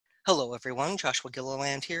Hello, everyone. Joshua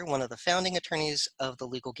Gilliland here, one of the founding attorneys of the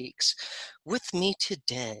Legal Geeks. With me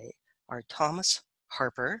today are Thomas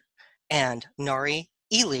Harper and Nari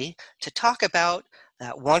Ely to talk about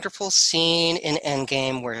that wonderful scene in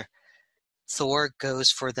Endgame where Thor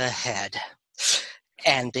goes for the head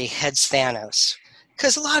and beheads Thanos.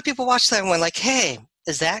 Because a lot of people watch that and went like, hey,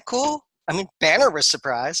 is that cool? I mean, Banner was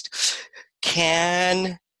surprised.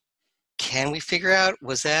 Can can we figure out,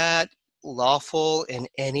 was that lawful in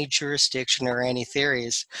any jurisdiction or any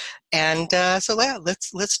theories? And so yeah,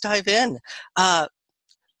 let's dive in. Uh,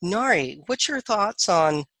 Nari, what's your thoughts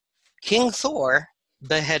on King Thor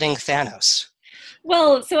beheading Thanos?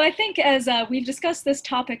 Well, so I think as we've discussed this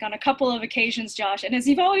topic on a couple of occasions, Josh, and as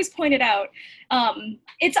you've always pointed out,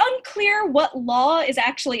 it's unclear what law is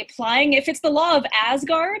actually applying. If it's the law of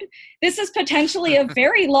Asgard, this is potentially a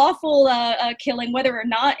very lawful killing, whether or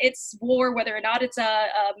not it's war, whether or not it's a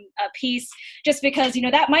peace, just because,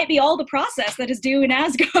 that might be all the process that is due in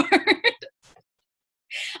Asgard.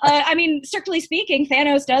 I mean, strictly speaking,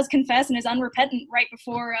 Thanos does confess and is unrepentant right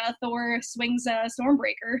before Thor swings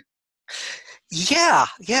Stormbreaker. Yeah.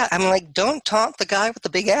 I mean, like, don't taunt the guy with the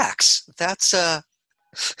big axe. That's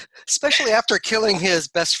especially after killing his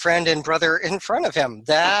best friend and brother in front of him.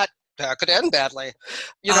 That could end badly.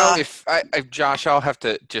 Uh, If Josh, I'll have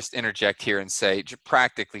to just interject here and say,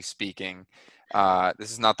 practically speaking,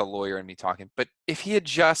 this is not the lawyer in me talking, but if he had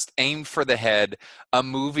just aimed for the head a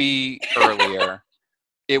movie earlier,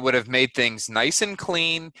 it would have made things nice and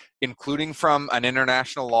clean, including from an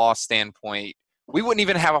international law standpoint. We wouldn't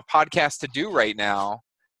even have a podcast to do right now.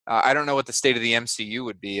 I don't know what the state of the MCU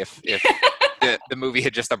would be if the movie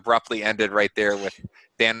had just abruptly ended right there with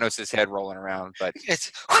Thanos' head rolling around. But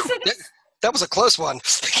it's Also, that was a close one.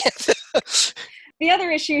 the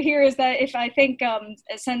other issue here is that if I think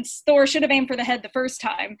since Thor should have aimed for the head the first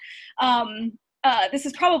time, this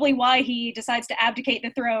is probably why he decides to abdicate the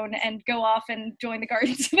throne and go off and join the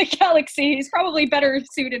Guardians of the Galaxy. He's probably better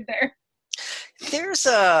suited there. There's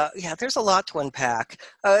a lot to unpack.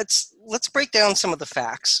 Let's break down some of the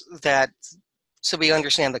facts so we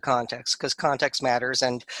understand the context, because context matters,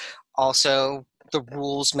 and also the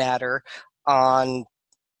rules matter on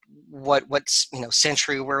what's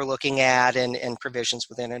century we're looking at, and provisions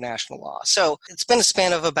with international law. So it's been a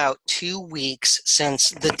span of about 2 weeks since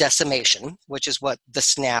the decimation, which is what the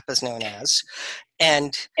snap is known as,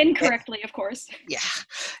 and Incorrectly, of course. yeah,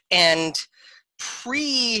 and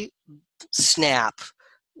pre snap,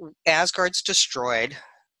 Asgard's destroyed.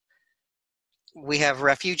 We have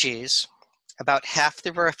refugees. About half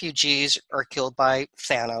the refugees are killed by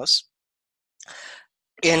Thanos.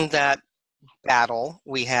 In that battle,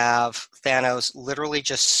 we have Thanos literally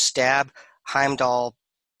just stab Heimdall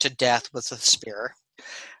to death with a spear.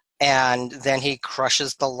 And then he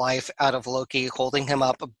crushes the life out of Loki, holding him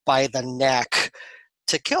up by the neck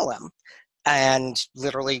to kill him, and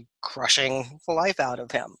literally crushing the life out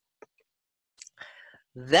of him.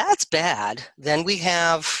 That's bad. Then we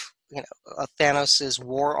have, Thanos'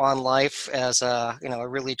 war on life as a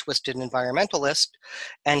really twisted environmentalist,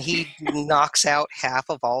 and he knocks out half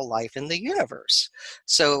of all life in the universe.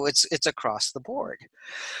 So it's across the board.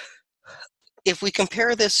 If we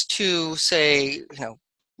compare this to, say,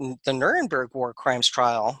 the Nuremberg war crimes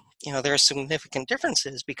trial, there are significant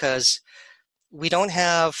differences because we don't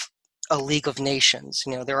have a League of Nations.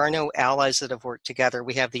 There are no allies that have worked together.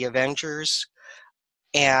 We have the Avengers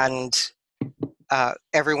and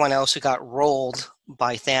everyone else who got rolled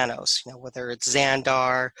by Thanos, whether it's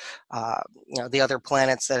Xandar, the other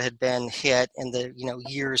planets that had been hit in the,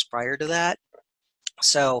 years prior to that.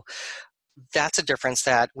 So that's a difference,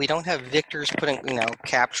 that we don't have victors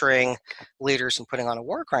capturing leaders and putting on a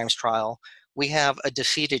war crimes trial. We have a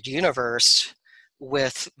defeated universe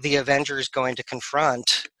with the Avengers going to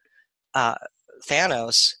confront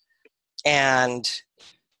Thanos, and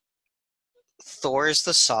Thor is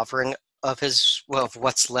the sovereign of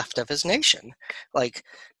what's left of his nation. Like,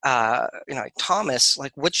 Thomas,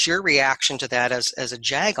 like, what's your reaction to that as a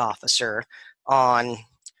JAG officer on,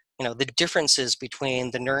 the differences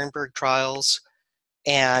between the Nuremberg trials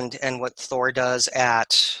and what Thor does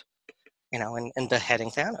at, in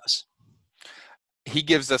beheading Thanos? he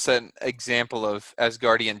gives us an example of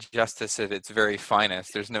Asgardian justice at its very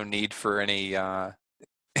finest. There's no need for any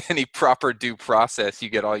any proper due process. You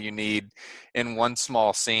get all you need in one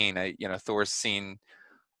small scene. Thor's seen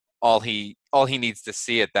all he needs to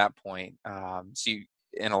see at that point.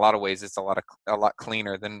 In a lot of ways, it's a lot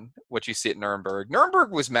cleaner than what you see at Nuremberg.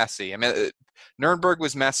 Nuremberg was messy. I mean, Nuremberg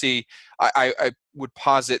was messy. I would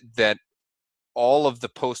posit that all of the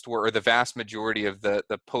post-war, or the vast majority of the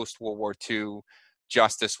post-World War II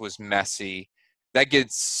justice was messy. That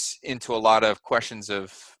gets into a lot of questions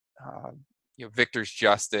of victor's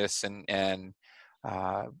justice and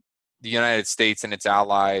the United States and its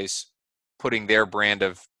allies putting their brand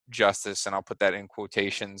of justice, and I'll put that in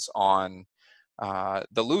quotations, on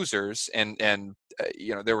the losers, and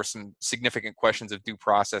there were some significant questions of due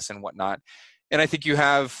process and whatnot. And I think you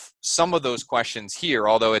have some of those questions here,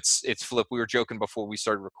 although it's flip. We were joking before we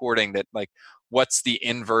started recording that, like, what's the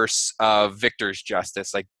inverse of victor's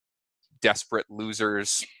justice? Like, desperate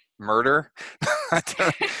losers murder? I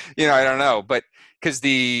don't know, but because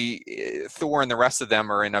the Thor and the rest of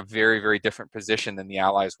them are in a very, very different position than the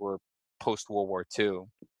Allies were post World War II.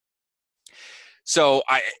 So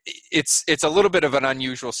it's a little bit of an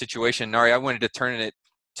unusual situation. Nari, I wanted to turn it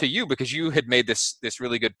to you because you had made this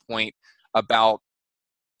really good point about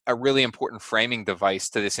a really important framing device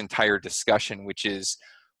to this entire discussion, which is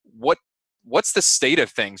what's the state of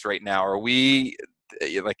things right now? Are we,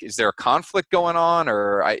 like, is there a conflict going on,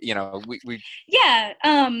 or we Yeah,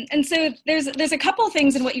 and so there's a couple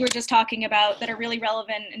things in what you were just talking about that are really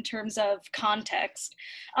relevant in terms of context.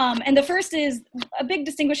 And the first is a big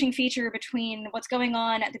distinguishing feature between what's going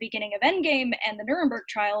on at the beginning of Endgame and the Nuremberg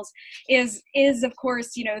trials is of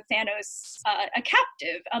course, Thanos a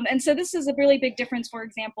captive. And so this is a really big difference, for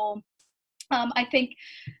example, I think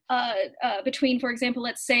between, for example,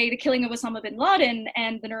 let's say the killing of Osama bin Laden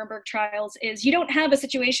and the Nuremberg trials is you don't have a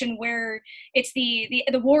situation where it's the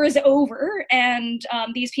war is over and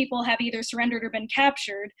these people have either surrendered or been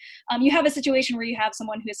captured. You have a situation where you have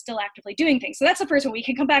someone who is still actively doing things. So that's the first one. We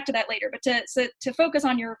can come back to that later. But to focus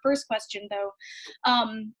on your first question, though,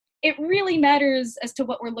 it really matters as to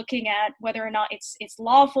what we're looking at, whether or not it's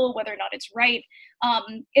lawful, whether or not it's right,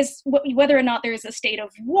 is whether or not there is a state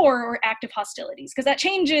of war or active hostilities, because that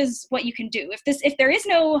changes what you can do. If there is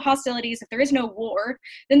no hostilities, if there is no war,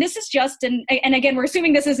 then this is just and again, we're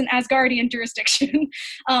assuming this is an Asgardian jurisdiction,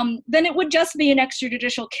 then it would just be an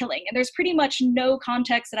extrajudicial killing, and there's pretty much no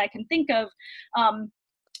context that I can think of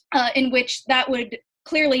in which that would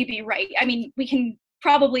clearly be right. I mean, we can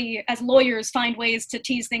probably, as lawyers, find ways to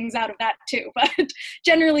tease things out of that too. But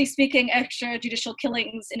generally speaking, extrajudicial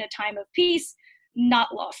killings in a time of peace, not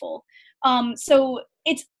lawful. So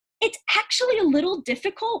it's actually a little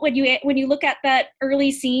difficult when you look at that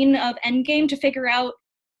early scene of Endgame to figure out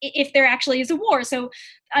if there actually is a war. So,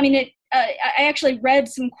 I mean, I actually read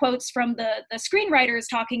some quotes from the screenwriters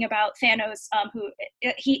talking about Thanos, who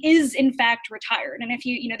he is in fact retired. And if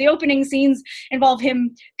the opening scenes involve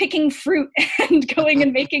him picking fruit and going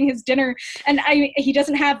and making his dinner, and he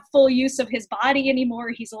doesn't have full use of his body anymore.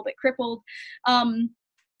 He's a little bit crippled.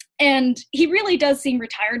 And he really does seem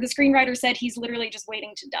retired. The screenwriter said he's literally just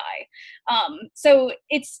waiting to die. So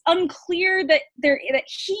it's unclear that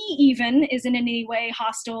he even is in any way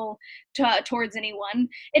hostile towards anyone.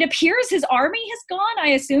 It appears his army has gone. I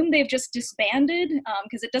assume they've just disbanded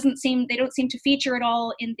because they don't seem to feature at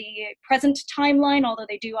all in the present timeline, although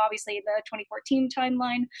they do obviously the 2014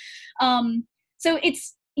 timeline. So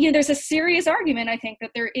it's, there's a serious argument, I think,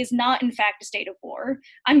 that there is not, in fact, a state of war.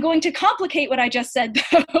 I'm going to complicate what I just said,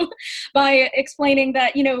 though, by explaining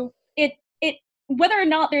that, whether or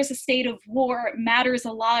not there's a state of war matters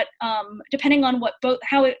a lot, depending on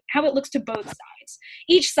how it looks to both sides.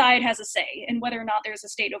 Each side has a say in whether or not there's a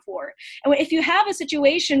state of war. And if you have a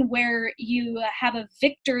situation where you have a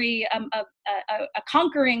victory, a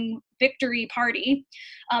conquering victory party,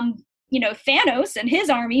 Thanos and his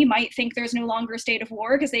army might think there's no longer a state of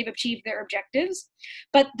war because they've achieved their objectives.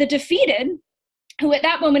 But the defeated, who at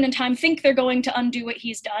that moment in time think they're going to undo what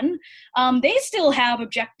he's done, they still have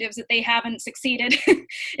objectives that they haven't succeeded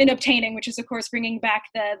in obtaining, which is, of course, bringing back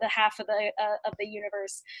the half of the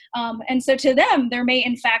universe. And so to them, there may,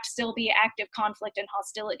 in fact, still be active conflict and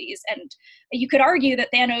hostilities. And you could argue that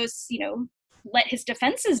Thanos, let his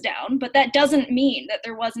defenses down, but that doesn't mean that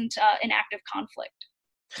there wasn't an active conflict.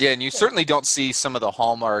 Yeah, and you certainly don't see some of the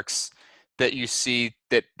hallmarks that you see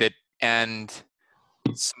that end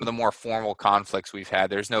some of the more formal conflicts we've had.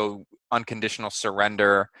 There's no unconditional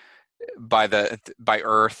surrender by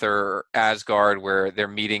Earth or Asgard where they're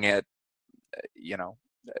meeting at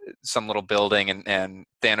some little building and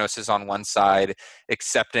Thanos is on one side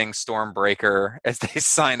accepting Stormbreaker as they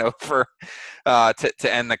sign over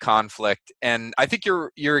to end the conflict. And I think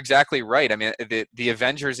you're exactly right. I mean, the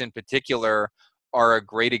Avengers in particular are a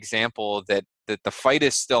great example that the fight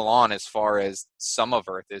is still on as far as some of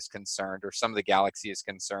Earth is concerned or some of the galaxy is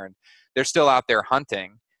concerned. They're still out there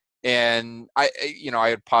hunting. And I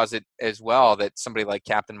would posit as well that somebody like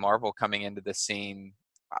Captain Marvel coming into the scene,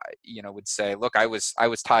 would say, look, I was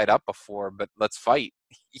tied up before, but let's fight.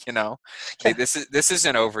 You know, Yeah. this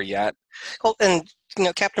isn't over yet. Well, and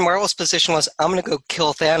Captain Marvel's position was, I'm going to go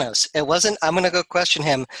kill Thanos. It wasn't, I'm going to go question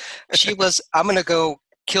him. She was, I'm going to go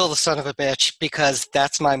kill the son of a bitch because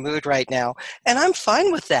that's my mood right now. And I'm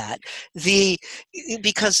fine with that.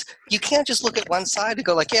 Because you can't just look at one side and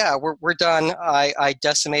go like, yeah, we're done. I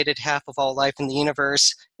decimated half of all life in the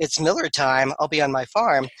universe. It's Miller time. I'll be on my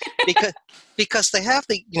farm. Because they have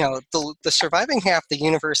the surviving half of the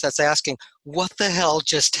universe that's asking, what the hell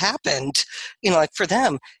just happened? Like for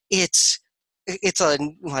them, it's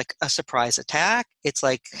like a surprise attack. It's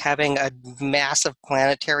like having a massive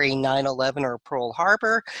planetary 9/11 or Pearl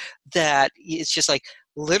Harbor that it's just like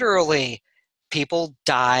literally people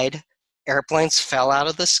died, airplanes fell out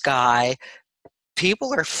of the sky,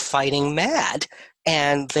 people are fighting mad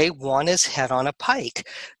and they want his head on a pike.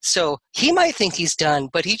 So he might think he's done,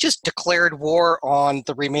 but he just declared war on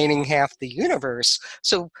the remaining half of the universe.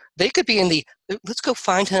 So they could be in the, let's go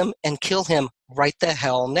find him and kill him right the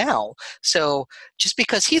hell now. So just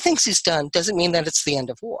because he thinks he's done doesn't mean that it's the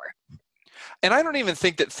end of war. And I don't even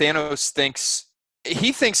think that Thanos thinks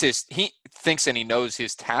he thinks and he knows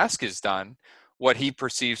his task is done, what he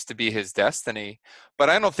perceives to be his destiny. But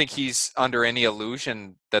I don't think he's under any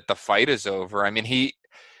illusion that the fight is over. I mean,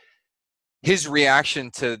 his reaction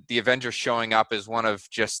to the Avengers showing up is one of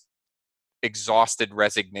just exhausted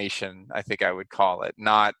resignation, I think I would call it.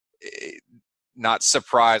 Not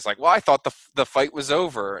surprise, like, well, I thought the fight was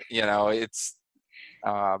over. It's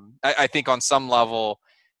I think on some level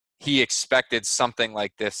he expected something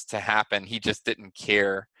like this to happen. He just didn't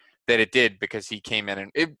care that it did, because he came in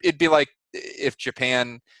and it'd be like if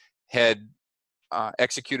Japan had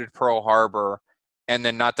executed Pearl Harbor and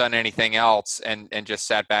then not done anything else and just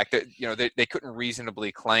sat back. They couldn't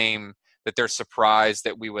reasonably claim that they're surprised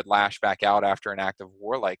that we would lash back out after an act of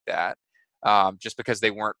war like that, just because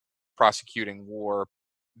they weren't prosecuting war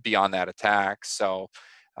beyond that attack. So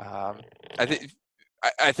I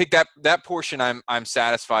think that portion I'm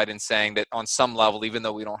satisfied in saying that on some level, even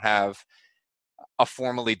though we don't have a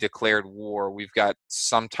formally declared war, we've got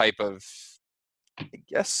some type of, I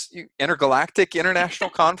guess, intergalactic international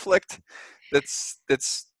conflict that's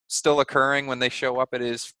still occurring when they show up at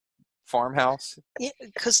his farmhouse. Yeah,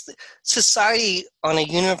 because society on a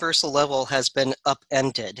universal level has been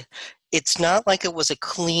upended. It's not like it was a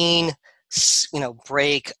clean,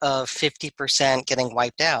 break of 50% getting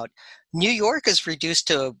wiped out. New York is reduced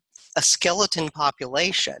to a skeleton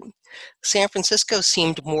population. San Francisco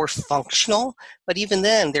seemed more functional, but even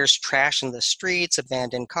then, there's trash in the streets,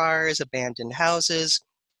 abandoned cars, abandoned houses.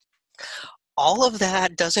 All of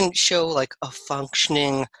that doesn't show like a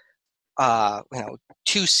functioning,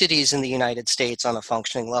 two cities in the United States on a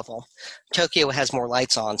functioning level. Tokyo has more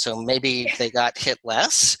lights on, so maybe they got hit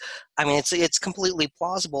less. I mean, it's completely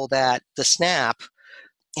plausible that the snap,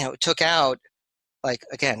 took out, like,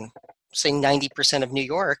 again, say 90% of New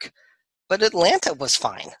York, but Atlanta was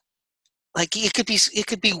fine. Like it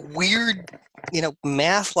could be weird,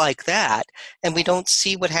 math like that, and we don't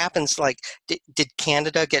see what happens. Like, did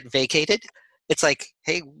Canada get vacated? It's like,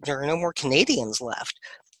 hey, there are no more Canadians left,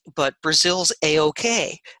 but Brazil's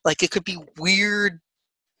A-OK. Like it could be weird,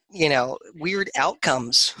 weird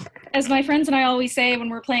outcomes. As my friends and I always say when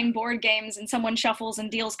we're playing board games and someone shuffles and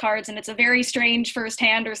deals cards and it's a very strange first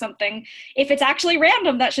hand or something, if it's actually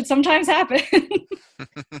random, that should sometimes happen.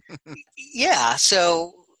 Yeah,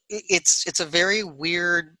 so it's a very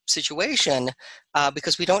weird situation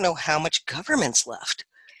because we don't know how much government's left.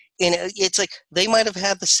 And it's like they might have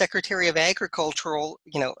had the Secretary of Agricultural,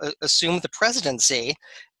 assume the presidency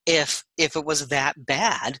if it was that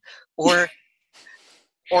bad, or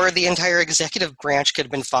the entire executive branch could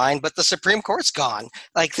have been fine, but the Supreme Court's gone.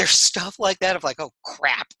 Like there's stuff like that of like, oh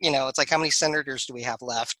crap, it's like how many senators do we have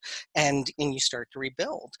left, and you start to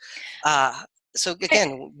rebuild. So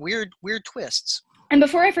again, weird twists. And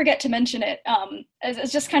before I forget to mention it,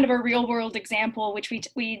 as just kind of a real world example, which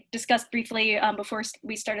we discussed briefly before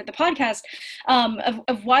we started the podcast,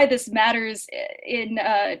 of why this matters in,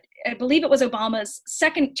 I believe it was Obama's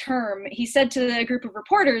second term, he said to a group of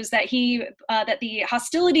reporters that that the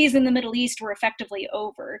hostilities in the Middle East were effectively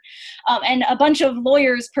over. And a bunch of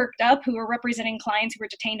lawyers perked up who were representing clients who were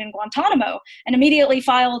detained in Guantanamo and immediately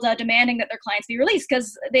filed demanding that their clients be released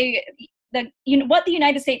because what the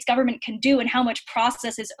United States government can do and how much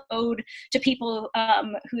process is owed to people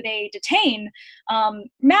who they detain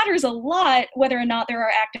matters a lot, whether or not there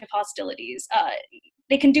are active hostilities.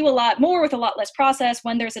 They can do a lot more with a lot less process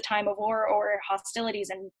when there's a time of war or hostilities,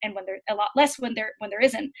 and when there's a lot less when there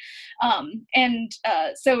isn't.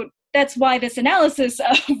 So that's why this analysis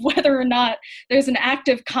of whether or not there's an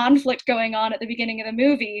active conflict going on at the beginning of the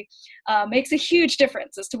movie makes a huge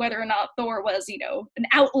difference as to whether or not Thor was, an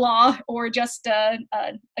outlaw or just a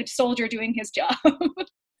soldier doing his job.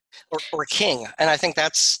 or king. And I think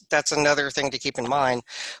that's another thing to keep in mind.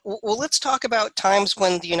 Well, let's talk about times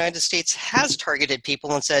when the United States has targeted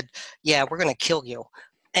people and said, yeah, we're going to kill you.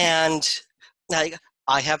 And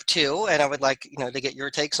I have two, and I would like to get your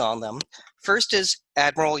takes on them. First is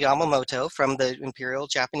Admiral Yamamoto from the Imperial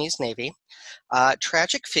Japanese Navy.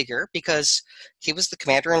 Tragic figure because he was the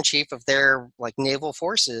commander-in-chief of their naval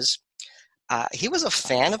forces. He was a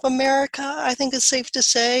fan of America, I think is safe to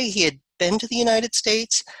say. He had been to the United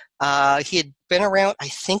States. He had been around, I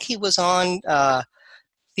think he was on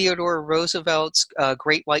Theodore Roosevelt's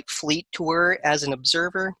Great White Fleet tour as an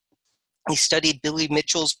observer. He studied Billy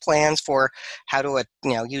Mitchell's plans for how to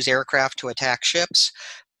use aircraft to attack ships,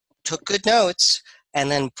 took good notes,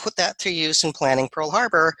 and then put that to use in planning Pearl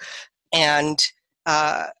Harbor. And,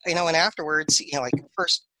 and afterwards,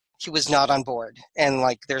 first, he was not on board. And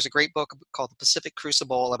there's a great book called The Pacific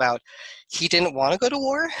Crucible about he didn't want to go to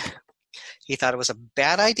war. He thought it was a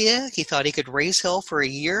bad idea. He thought he could raise hell for a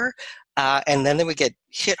year, and then they would get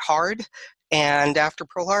hit hard. And after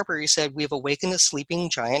Pearl Harbor, he said, "We've awakened a sleeping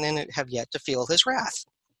giant and have yet to feel his wrath."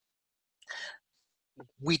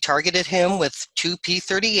 We targeted him with two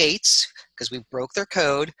P-38s because we broke their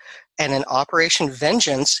code, and an Operation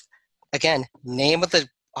Vengeance, again, name of the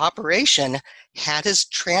operation, had his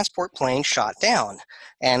transport plane shot down,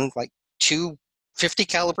 and two 50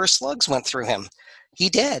 caliber slugs went through him. He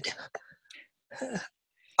did.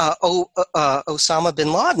 Osama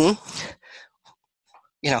bin Laden,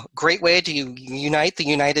 great way to unite the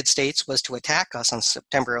United States was to attack us on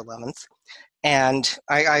September 11th. And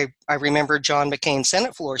I remember John McCain's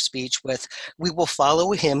Senate floor speech with, "We will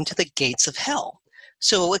follow him to the gates of hell."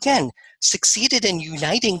 So again, succeeded in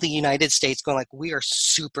uniting the United States, going we are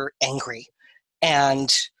super angry.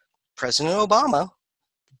 And President Obama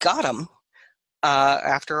got him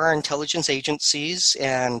after our intelligence agencies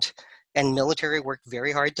and military worked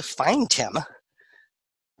very hard to find him.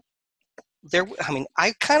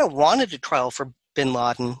 I kind of wanted a trial for bin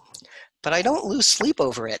Laden, but I don't lose sleep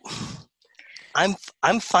over it.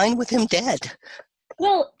 I'm fine with him dead.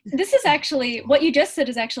 Well, this is actually, what you just said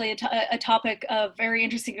is actually a topic of very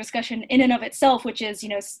interesting discussion in and of itself, which is,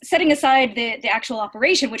 setting aside the actual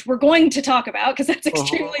operation, which we're going to talk about because that's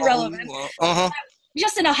extremely relevant.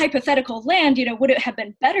 Just in a hypothetical land, would it have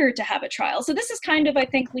been better to have a trial? So this is kind of, I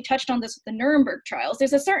think we touched on this with the Nuremberg trials.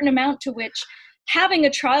 There's a certain amount to which having a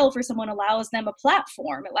trial for someone allows them a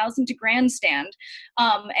platform, allows them to grandstand.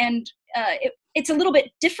 It's a little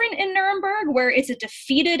bit different in Nuremberg, where it's a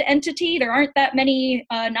defeated entity. There aren't that many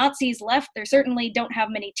Nazis left. They certainly don't have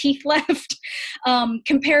many teeth left,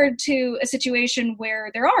 compared to a situation where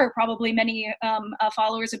there are probably many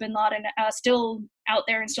followers of bin Laden still out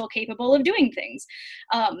there and still capable of doing things.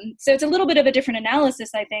 So it's a little bit of a different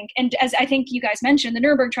analysis, I think. And as I think you guys mentioned, the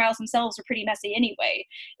Nuremberg trials themselves are pretty messy anyway.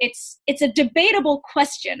 It's a debatable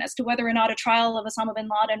question as to whether or not a trial of Osama bin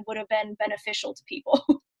Laden would have been beneficial to people.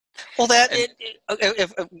 Well,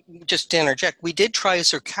 just to interject, we did try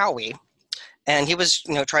Zerkawi, and he was,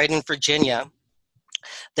 tried in Virginia.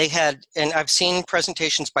 They had, and I've seen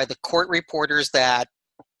presentations by the court reporters that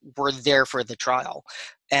were there for the trial,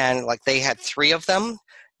 and they had 3 of them.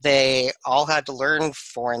 They all had to learn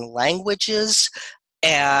foreign languages,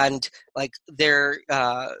 and their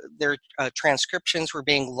transcriptions were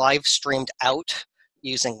being live streamed out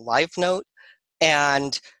using LiveNote,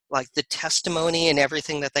 and the testimony and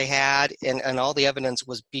everything that they had and all the evidence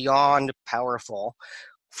was beyond powerful.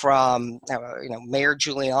 From Mayor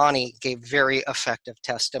Giuliani gave very effective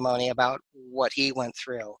testimony about what he went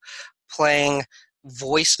through, playing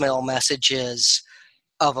voicemail messages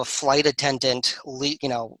of a flight attendant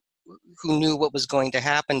who knew what was going to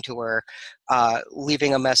happen to her,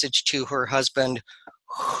 leaving a message to her husband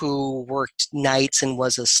who worked nights and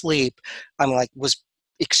was asleep. Was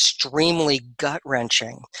extremely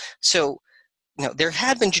gut-wrenching. So, there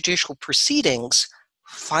had been judicial proceedings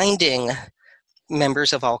finding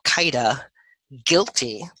members of Al-Qaeda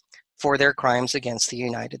guilty for their crimes against the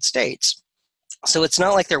United States. So it's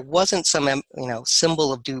not like there wasn't some,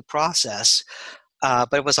 symbol of due process,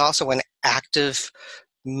 but it was also an active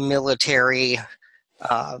military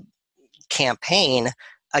campaign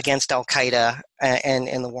against Al-Qaeda and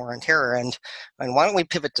in the war on terror. And why don't we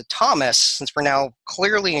pivot to Thomas, since we're now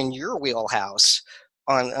clearly in your wheelhouse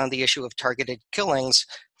on the issue of targeted killings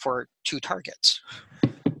for 2 targets.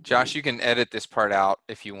 Josh, you can edit this part out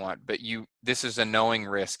if you want, but this is a knowing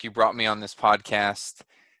risk. You brought me on this podcast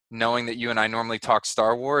knowing that you and I normally talk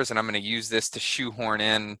Star Wars, and I'm going to use this to shoehorn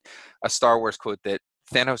in a Star Wars quote that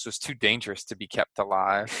Thanos was too dangerous to be kept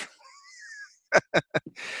alive.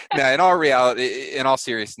 Now, in all reality, in all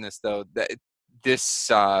seriousness, though,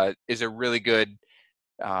 this is a really good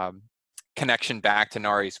um, connection back to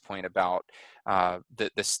Nari's point about the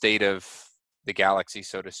state of the galaxy,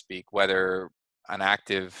 so to speak, whether an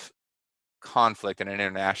active conflict and an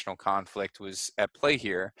international conflict was at play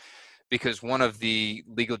here, because one of the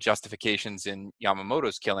legal justifications in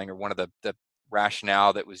Yamamoto's killing, or one of the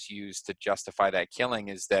rationale that was used to justify that killing,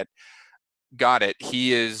 is that, got it,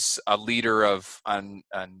 he is a leader of an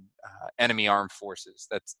enemy armed forces.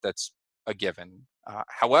 That's a given.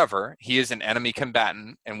 However, he is an enemy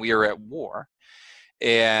combatant, and we are at war.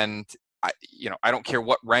 And I don't care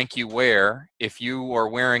what rank you wear. If you are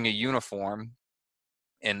wearing a uniform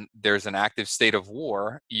and there's an active state of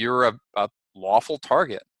war, you're a lawful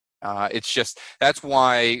target. It's just, that's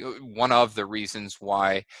why, one of the reasons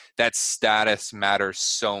why that status matters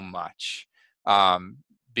so much.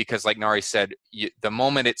 Because like Nari said, the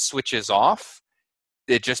moment it switches off,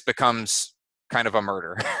 it just becomes kind of a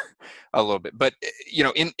murder a little bit. But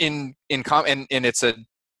and it's a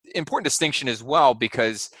important distinction as well,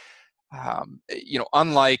 because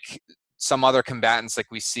unlike some other combatants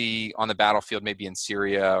like we see on the battlefield, maybe in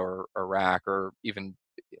Syria or Iraq or even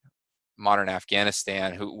modern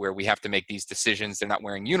Afghanistan, where we have to make these decisions, they're not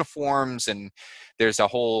wearing uniforms, and there's a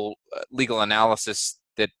whole legal analysis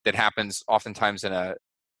that happens oftentimes in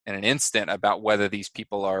an instant about whether these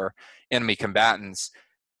people are enemy combatants.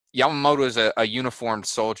 Yamamoto is a uniformed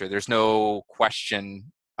soldier. There's no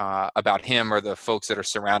question about him or the folks that are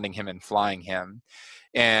surrounding him and flying him.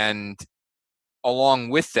 And along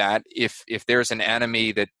with that, if there's an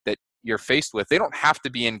enemy that you're faced with, they don't have to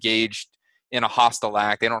be engaged in a hostile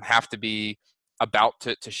act. They don't have to be about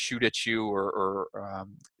to shoot at you or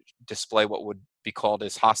display what would be called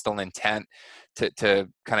as hostile intent to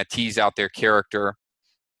kind of tease out their character.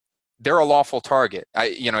 They're a lawful target.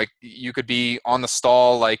 You could be on the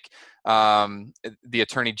stall like the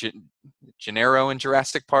Attorney Gennaro in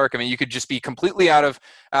Jurassic Park. I mean, you could just be completely out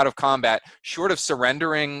of combat, short of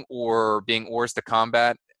surrendering or being hors de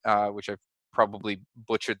combat, which I've probably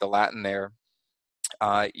butchered the Latin there.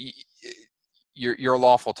 You're a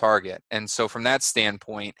lawful target. And so from that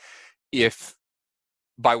standpoint, if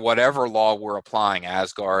by whatever law we're applying,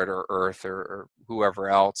 Asgard or Earth or whoever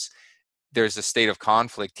else, there's a state of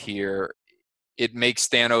conflict here, it makes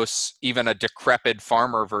Thanos, even a decrepit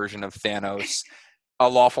farmer version of Thanos, a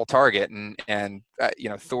lawful target. And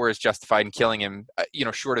Thor is justified in killing him,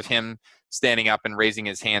 short of him standing up and raising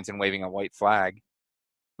his hands and waving a white flag,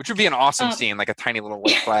 which would be an awesome scene, like a tiny little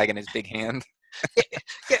white flag in his big hand.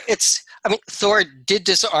 Thor did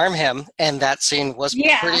disarm him, and that scene was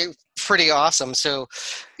pretty awesome. So,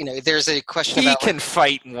 there's a question about, he can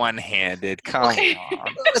fight one-handed. Come on.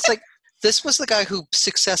 It's like, this was the guy who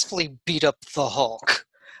successfully beat up the Hulk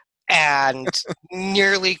and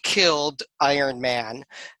nearly killed Iron Man.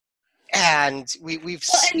 And we've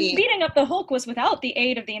seen... And beating up the Hulk was without the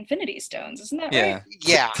aid of the Infinity Stones, isn't that right?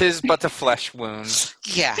 Yeah. Tis but a flesh wound.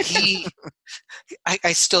 Yeah,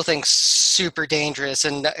 I still think super dangerous,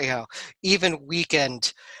 and even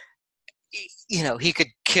weakened, he could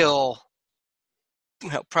kill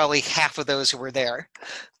probably half of those who were there,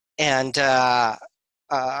 and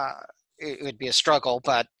it would be a struggle.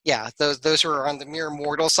 But yeah, those who are on the mere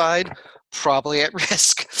mortal side probably at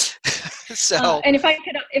risk. So, and if I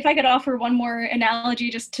could offer one more analogy,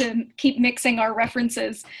 just to keep mixing our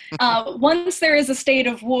references, once there is a state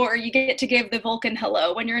of war, you get to give the Vulcan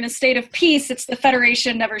hello. When you're in a state of peace, it's the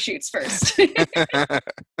Federation never shoots first.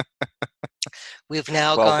 We've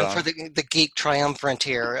now gone for the geek triumvirate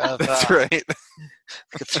here. That's right.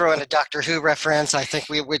 We could throw in a Doctor Who reference. I think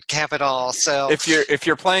we would cap it all. So if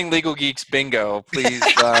you're playing Legal Geeks Bingo, please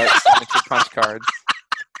submit your punch cards.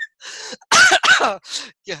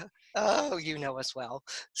 Yeah. Oh, you know us well.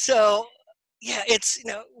 So, yeah, it's,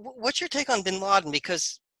 what's your take on Bin Laden?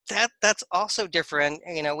 Because that's also different.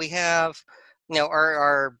 We have,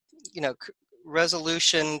 our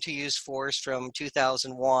resolution to use force from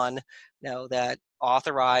 2001, that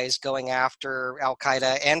authorized going after Al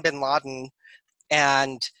Qaeda and Bin Laden,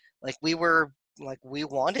 and we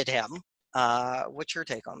wanted him. What's your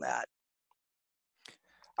take on that,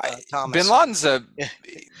 Thomas? Bin Laden's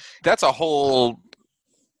that's a whole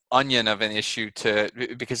onion of an issue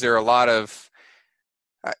because there are a lot of,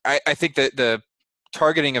 I think that the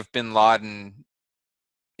targeting of Bin Laden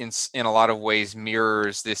in a lot of ways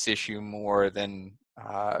mirrors this issue more than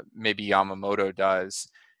maybe Yamamoto does,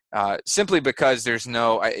 simply because there's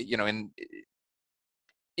no,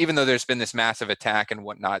 even though there's been this massive attack and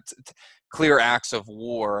whatnot, clear acts of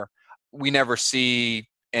war, we never see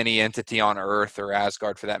any entity on Earth or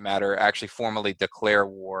Asgard, for that matter, actually formally declare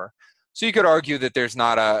war. So you could argue that there's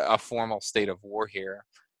not a formal state of war here.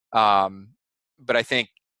 But I think,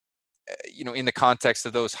 in the context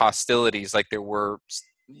of those hostilities, like there were,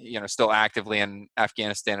 still actively in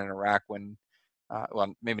Afghanistan and Iraq when,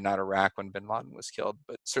 well, maybe not Iraq when bin Laden was killed,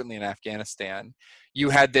 but certainly in Afghanistan, you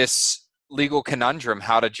had this legal conundrum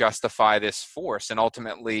how to justify this force. And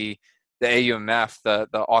ultimately, the AUMF, the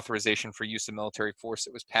authorization for use of military force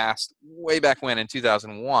that was passed way back when in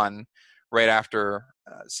 2001, right after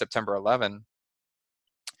September 11,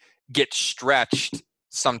 gets stretched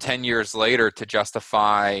some 10 years later to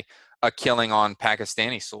justify a killing on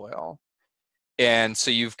Pakistani soil. And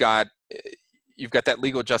so you've got that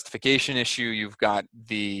legal justification issue. You've got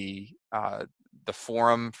the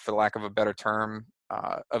forum, for lack of a better term,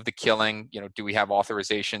 of the killing. Do we have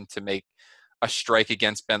authorization to make a strike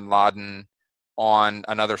against bin Laden on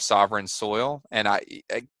another sovereign soil? And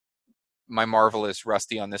my marvel is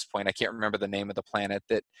rusty on this point. I can't remember the name of the planet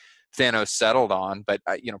that Thanos settled on, but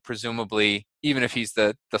presumably, even if he's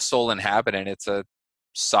the sole inhabitant, it's a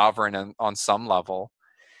sovereign on some level.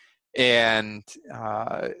 And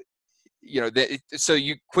so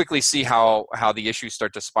you quickly see how the issues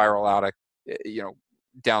start to spiral out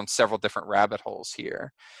down several different rabbit holes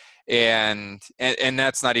here. And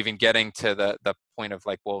that's not even getting to the point of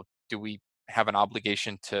like, well, do we have an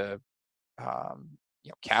obligation to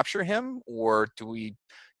capture him, or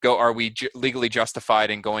are we legally justified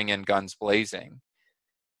in going in guns blazing?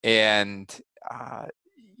 And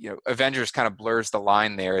Avengers kind of blurs the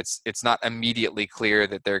line there. It's not immediately clear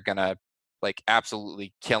that they're gonna like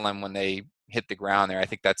absolutely kill him when they hit the ground there. I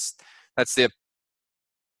think that's the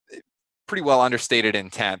pretty well understated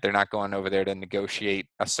intent. They're not going over there to negotiate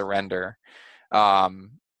a surrender.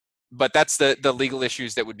 But that's the legal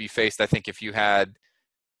issues that would be faced, I think, if you had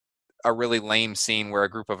a really lame scene where a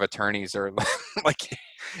group of attorneys are like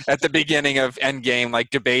at the beginning of Endgame, like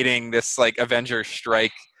debating this like Avengers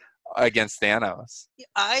strike against Thanos.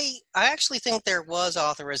 I actually think there was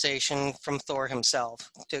authorization from Thor himself.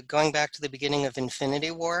 Going back to the beginning of Infinity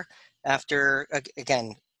War, after,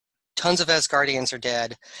 again, tons of Asgardians are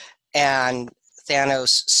dead, and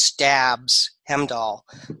Thanos stabs Heimdall,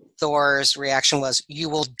 Thor's reaction was, "You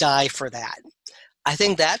will die for that." I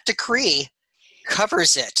think that decree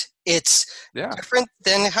covers it. It's different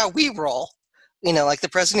than how we roll. Like the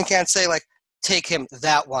president can't say, like, take him,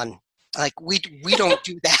 that one. Like, we don't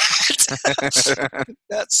do that.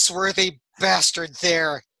 That swarthy bastard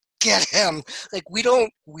there, get him. Like, we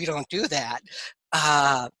don't do that.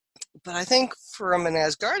 But I think from an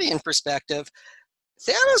Asgardian perspective,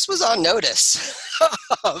 Thanos was on notice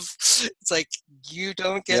of, it's like, you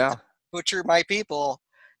don't get to butcher my people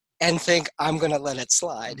and think I'm going to let it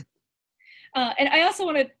slide. And I also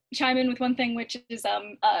want to chime in with one thing, which is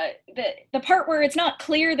the part where it's not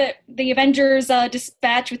clear that the Avengers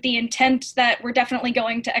dispatch with the intent that we're definitely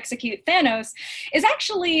going to execute Thanos is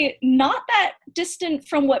actually not that distant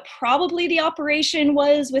from what probably the operation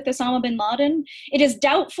was with Osama bin Laden. It is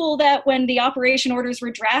doubtful that when the operation orders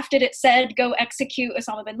were drafted, it said, go execute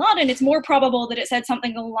Osama bin Laden. It's more probable that it said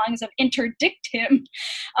something along the lines of interdict him.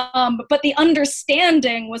 But the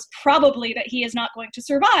understanding was probably that he is not going to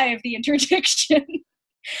survive the interdiction.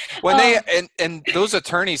 When they and those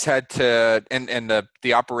attorneys had to, and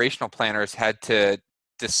the operational planners had to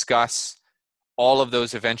discuss all of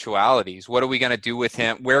those eventualities. What are we going to do with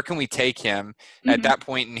him? Where can we take him? Mm-hmm. At that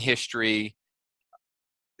point in history,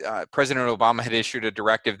 President Obama had issued a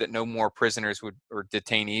directive that no more prisoners or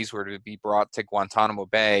detainees were to be brought to Guantanamo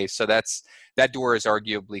Bay. So that door is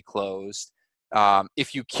arguably closed.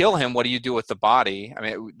 If you kill him, what do you do with the body? I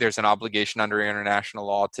mean, there's an obligation under international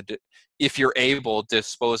law to, if you're able,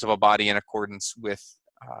 dispose of a body in accordance with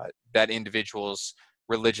that individual's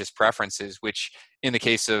religious preferences, which in the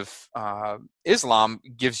case of Islam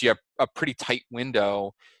gives you a pretty tight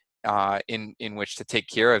window in which to take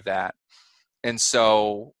care of that. And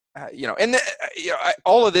so,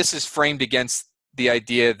 all of this is framed against the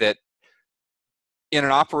idea that in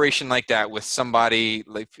an operation like that with somebody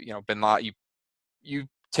like, bin Laden, you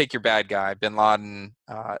take your bad guy, bin Laden,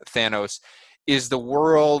 Thanos, is the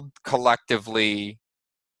world collectively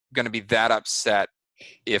going to be that upset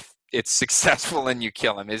if it's successful and you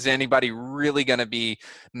kill him? Is anybody really going to be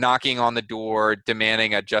knocking on the door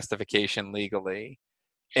demanding a justification legally?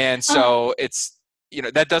 And so it's,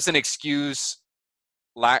 that doesn't excuse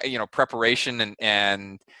preparation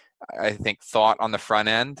and I think thought on the front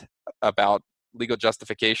end about legal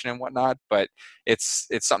justification and whatnot, but it's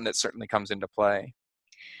something that certainly comes into play.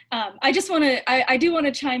 I do want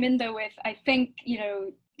to chime in though with, I think,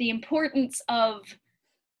 the importance of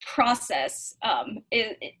process.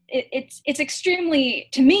 It's extremely,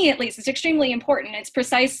 to me at least, it's extremely important. It's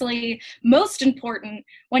precisely most important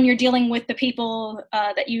when you're dealing with the people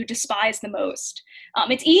that you despise the most.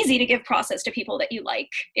 It's easy to give process to people that you like.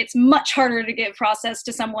 It's much harder to give process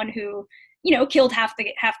to someone who, killed half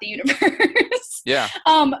the universe. Yeah.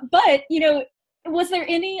 But was there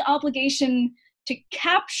any obligation to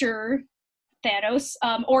capture Thanos,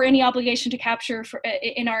 or any obligation to capture,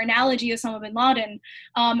 in our analogy of Osama bin Laden?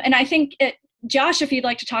 And I think, Josh, if you'd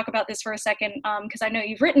like to talk about this for a second, because I know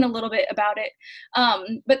you've written a little bit about it,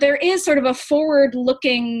 but there is sort of a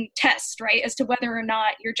forward-looking test, right, as to whether or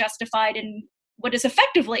not you're justified in what is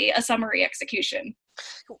effectively a summary execution.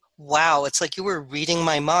 Wow, it's like you were reading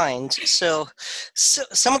my mind. So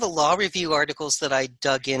some of the law review articles that I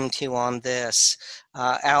dug into on this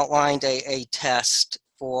outlined a test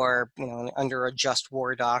for, under a just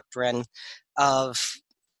war doctrine of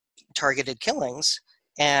targeted killings.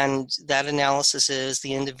 And that analysis is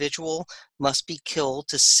the individual must be killed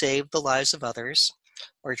to save the lives of others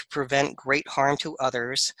or to prevent great harm to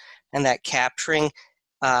others, and that capturing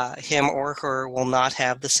him or her will not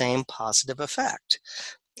have the same positive effect.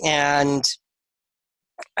 And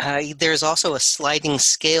there's also a sliding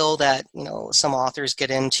scale that some authors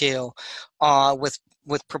get into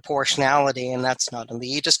with proportionality, and that's not in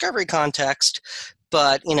the discovery context.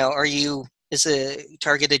 But is a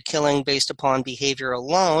targeted killing based upon behavior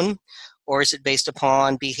alone, or is it based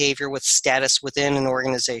upon behavior with status within an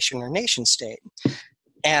organization or nation state?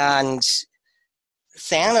 And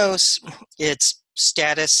Thanos, it's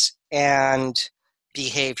status and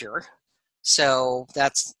behavior. So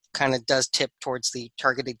that's kind of does tip towards the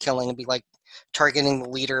targeted killing and be like targeting the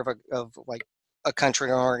leader of like a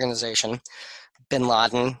country or an organization, bin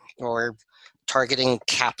Laden, or targeting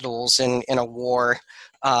capitals in a war.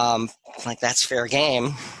 Like that's fair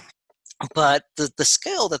game. But the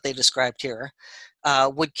scale that they described here,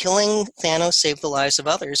 would killing Thanos save the lives of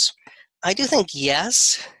others? I do think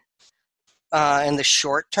yes, in the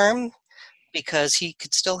short term, because he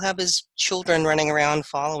could still have his children running around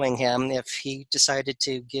following him if he decided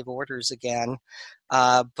to give orders again.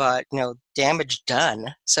 But damage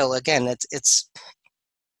done. So again,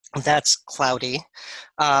 that's cloudy.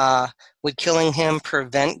 Would killing him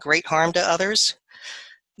prevent great harm to others?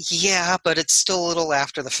 Yeah, but it's still a little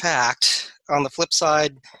after the fact. On the flip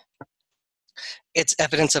side, it's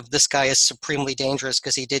evidence of this guy is supremely dangerous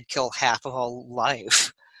because he did kill half of all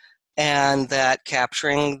life, and that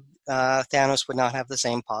capturing Thanos would not have the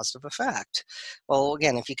same positive effect. Well,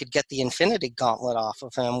 again, if you could get the Infinity Gauntlet off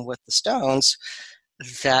of him with the stones,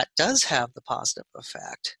 that does have the positive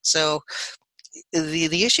effect. So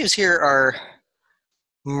the issues here are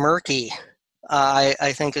murky.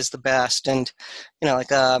 I think is the best. And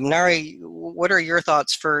Nari, what are your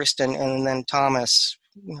thoughts first, and then Thomas,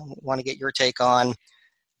 want to get your take on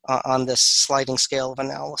this sliding scale of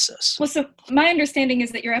analysis. Well, so my understanding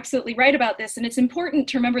is that you're absolutely right about this, and it's important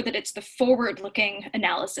to remember that it's the forward-looking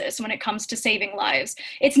analysis when it comes to saving lives.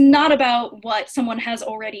 It's not about what someone has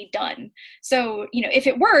already done. So, if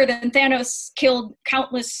it were, then Thanos killed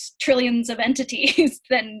countless trillions of entities,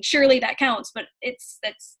 then surely that counts, but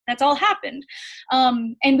that's all happened.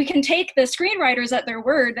 And we can take the screenwriters at their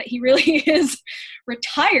word that he really is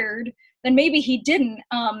retired, then maybe he didn't.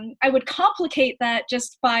 I would complicate that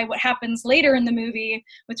just by what happens later in the movie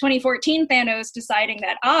with 2014 Thanos deciding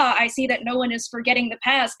that, I see that no one is forgetting the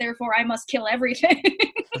past, therefore I must kill everything.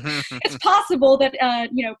 It's possible that,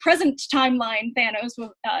 present timeline Thanos,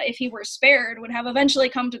 if he were spared, would have eventually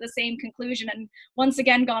come to the same conclusion and once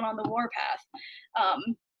again gone on the warpath.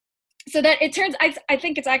 So that it turns, I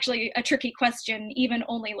think it's actually a tricky question, even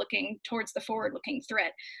only looking towards the forward-looking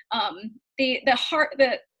threat.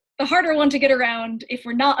 The harder one to get around, if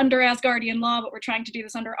we're not under Asgardian law, but we're trying to do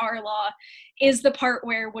this under our law, is the part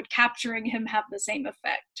where would capturing him have the same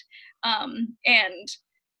effect?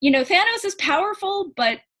 Thanos is powerful,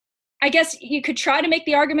 but I guess you could try to make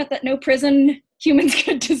the argument that no prison humans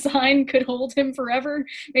could design could hold him forever.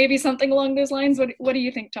 Maybe something along those lines. What do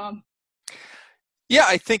you think, Tom? Yeah,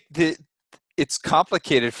 I think that it's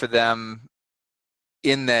complicated for them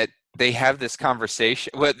in that they have this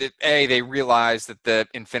conversation. Well, they realize that the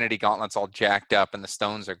Infinity Gauntlet's all jacked up and the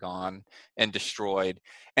stones are gone and destroyed.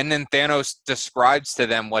 And then Thanos describes to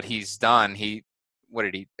them what he's done. What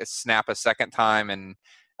did he snap a second time and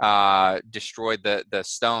destroyed the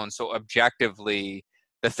stone? So objectively,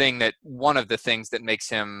 one of the things that makes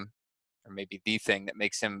him, or maybe the thing that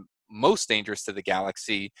makes him most dangerous to the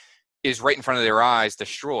galaxy, is right in front of their eyes,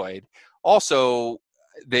 destroyed. Also,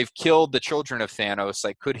 they've killed the children of Thanos.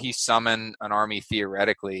 Like, could he summon an army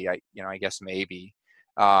theoretically? I guess maybe.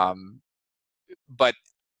 But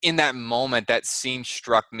in that moment, that scene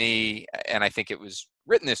struck me, and I think it was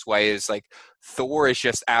written this way, is like Thor is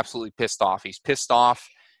just absolutely pissed off. He's pissed off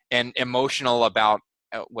and emotional about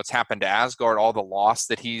what's happened to Asgard, all the loss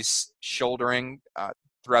that he's shouldering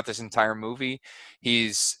throughout this entire movie.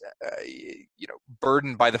 He's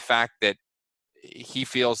burdened by the fact that he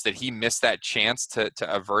feels that he missed that chance to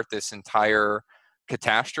avert this entire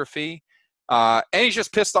catastrophe. And he's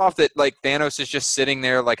just pissed off that like Thanos is just sitting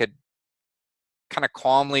there like a kind of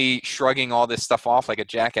calmly shrugging all this stuff off like a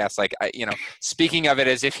jackass, like speaking of it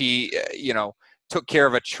as if he took care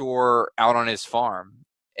of a chore out on his farm.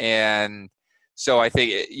 And so I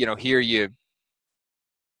think here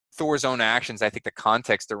Thor's own actions, I think the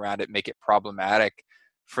context around it make it problematic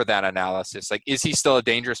for that analysis. Like, is he still a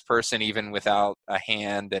dangerous person even without a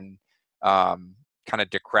hand and kind of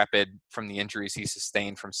decrepit from the injuries he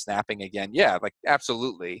sustained from snapping again? Yeah, like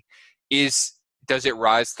absolutely. Does it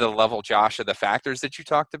rise to the level, Josh, of the factors that you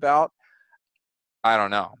talked about? I don't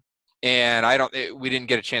know. And we didn't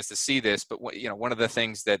get a chance to see this, but one of the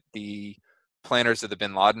things that the planners of the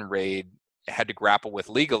Bin Laden raid had to grapple with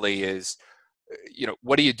legally is,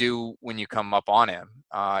 what do you do when you come up on him?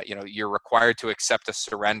 You're required to accept a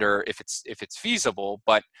surrender if it's feasible,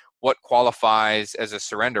 but what qualifies as a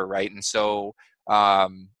surrender, right? And so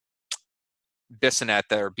Bissonnette,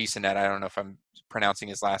 I don't know if I'm pronouncing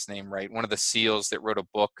his last name right, one of the SEALs that wrote a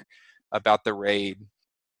book about the raid,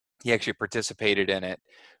 he actually participated in it,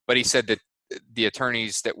 but he said that the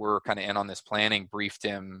attorneys that were kind of in on this planning briefed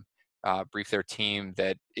their team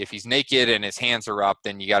that if he's naked and his hands are up,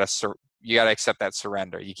 then you got to accept that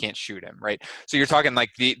surrender. You can't shoot him, right? So you're talking like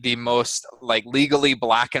the most like legally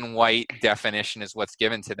black and white definition is what's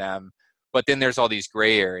given to them, but then there's all these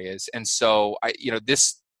gray areas. And so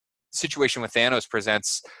this situation with Thanos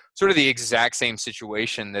presents sort of the exact same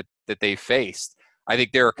situation that they faced. I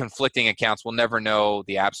think there are conflicting accounts. We'll never know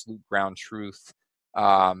the absolute ground truth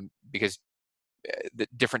because the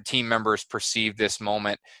different team members perceived this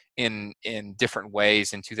moment in different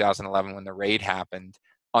ways in 2011 when the raid happened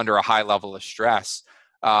under a high level of stress.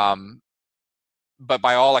 But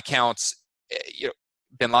by all accounts,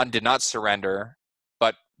 Bin Laden did not surrender,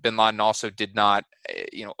 but Bin Laden also did not,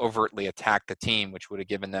 overtly attack the team, which would have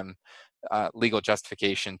given them legal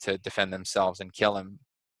justification to defend themselves and kill him.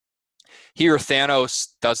 Here, Thanos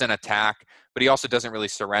doesn't attack, but he also doesn't really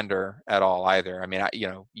surrender at all either. I mean,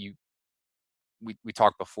 we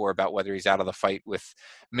talked before about whether he's out of the fight with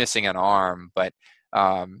missing an arm, but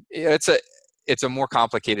it's a more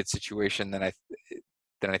complicated situation than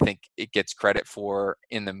I think it gets credit for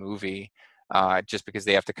in the movie, just because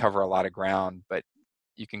they have to cover a lot of ground, but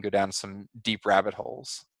you can go down some deep rabbit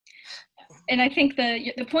holes. And I think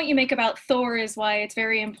the point you make about Thor is why it's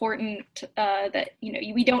very important that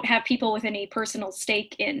we don't have people with any personal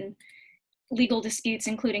stake in legal disputes,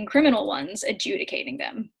 including criminal ones, adjudicating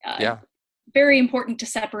them. Very important to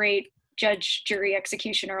separate judge, jury,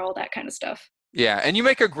 executioner, all that kind of stuff. Yeah, and you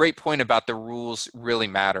make a great point about the rules really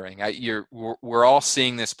mattering. We're all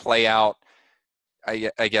seeing this play out,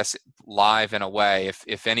 I guess, live in a way.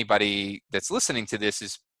 If anybody that's listening to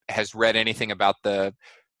this has read anything about the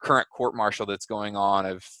current court-martial that's going on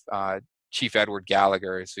of Chief Edward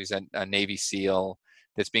Gallagher, so he's a Navy SEAL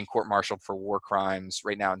that's being court-martialed for war crimes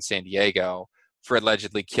right now in San Diego for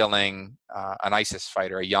allegedly killing an ISIS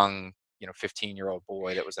fighter, a young 15-year-old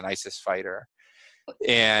boy that was an ISIS fighter.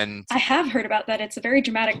 And I have heard about that. It's a very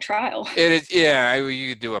dramatic trial. It is, yeah.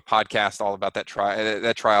 You could do a podcast all about that trial.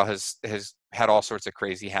 That trial has had all sorts of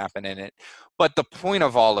crazy happen in it. But the point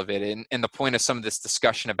of all of it, and the point of some of this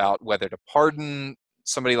discussion about whether to pardon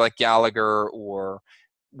somebody like Gallagher or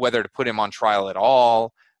whether to put him on trial at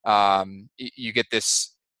all, you get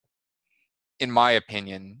this, in my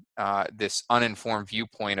opinion, this uninformed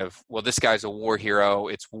viewpoint of, well, this guy's a war hero.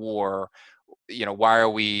 It's war. Why are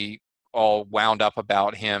we all wound up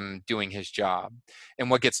about him doing his job? And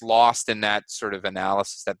what gets lost in that sort of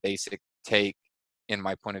analysis, that basic take, in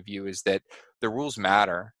my point of view, is that the rules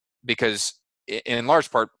matter because, in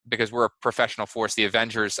large part, because we're a professional force. The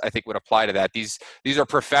Avengers, I think, would apply to that. These are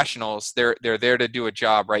professionals. They're there to do a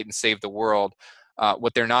job, right, and save the world.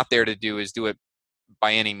 What they're not there to do is do it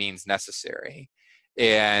by any means necessary.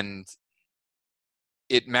 And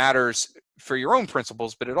it matters for your own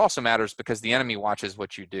principles, but it also matters because the enemy watches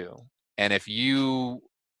what you do. And if you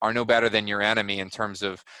are no better than your enemy in terms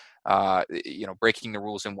of, breaking the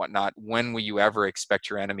rules and whatnot, when will you ever expect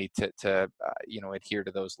your enemy to adhere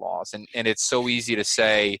to those laws? And it's so easy to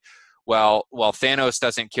say, well, Thanos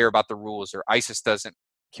doesn't care about the rules, or ISIS doesn't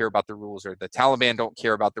care about the rules, or the Taliban don't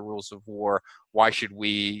care about the rules of war. Why should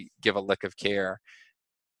we give a lick of care?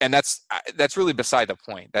 And that's really beside the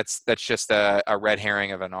point. That's just a red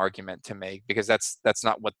herring of an argument to make, because that's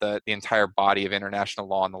not what the entire body of international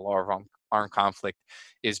law and the law of armed conflict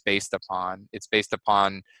is based upon. It's based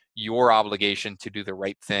upon your obligation to do the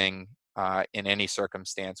right thing in any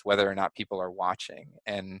circumstance, whether or not people are watching.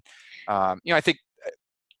 And I think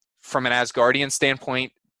from an Asgardian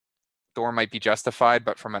standpoint, Thor might be justified,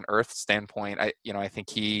 but from an Earth standpoint, I think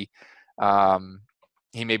he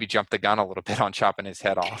maybe jumped the gun a little bit on chopping his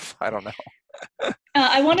head off. I don't know.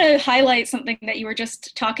 I want to highlight something that you were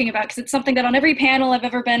just talking about, because it's something that on every panel I've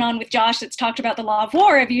ever been on with Josh that's talked about the law of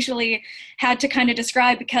war, I've usually had to kind of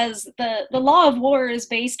describe, because the law of war is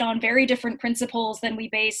based on very different principles than we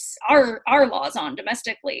base our laws on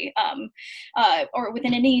domestically, or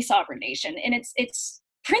within any sovereign nation. And it's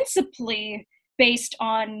principally based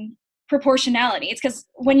on proportionality. It's because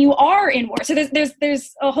when you are in war, so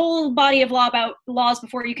there's a whole body of law about laws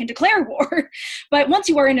before you can declare war, but once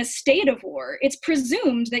you are in a state of war, it's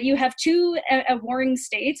presumed that you have two warring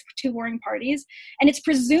states, two warring parties, and it's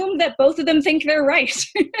presumed that both of them think they're right.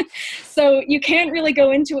 So you can't really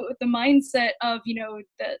go into it with the mindset of,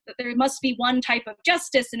 that there must be one type of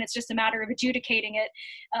justice and it's just a matter of adjudicating it.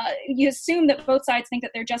 You assume that both sides think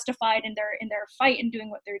that they're justified in their fight and doing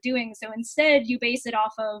what they're doing. So instead you base it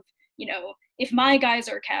off of, if my guys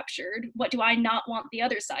are captured, what do I not want the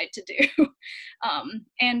other side to do?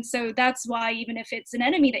 And so that's why, even if it's an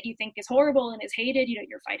enemy that you think is horrible and is hated,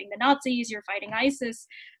 you're fighting the Nazis, you're fighting ISIS,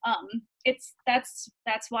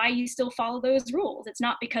 that's why you still follow those rules. It's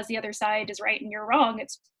not because the other side is right and you're wrong.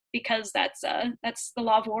 It's because that's the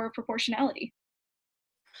law of war of proportionality.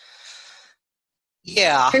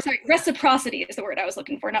 Yeah. Or, sorry, reciprocity is the word I was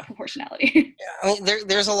looking for, not proportionality. I mean,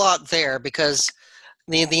 there's a lot there, because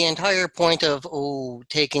the entire point of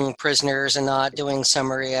taking prisoners and not doing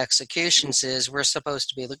summary executions is we're supposed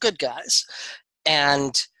to be the good guys,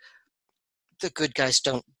 and the good guys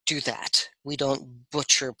don't do that. We don't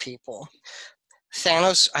butcher people.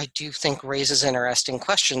 Thanos, I do think, raises interesting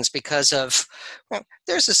questions because of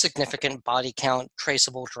there's a significant body count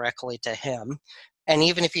traceable directly to him, and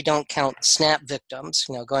even if you don't count snap victims,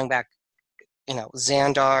 going back,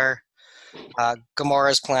 Xandar,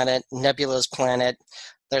 Gamora's planet, Nebula's planet.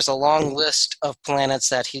 There's a long list of planets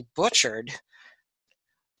that he butchered.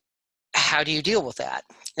 How do you deal with that?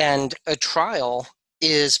 And a trial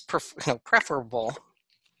is preferable.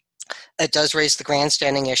 It does raise the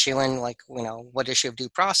grandstanding issue and what issue of due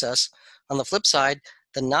process. On the flip side,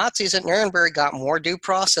 the Nazis at Nuremberg got more due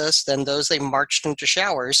process than those they marched into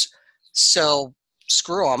showers. So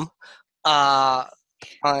screw them.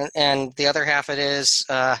 And the other half of it is,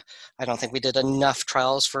 I don't think we did enough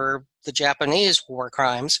trials for the Japanese war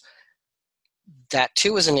crimes. That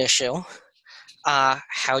too is an issue.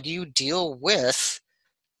 How do you deal with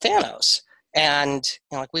Thanos? And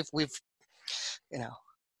we've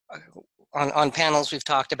on panels we've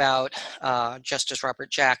talked about Justice Robert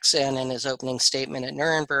Jackson and his opening statement at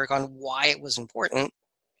Nuremberg on why it was important,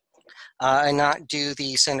 and not do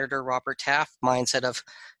the Senator Robert Taft mindset of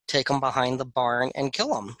take them behind the barn and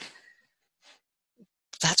kill them.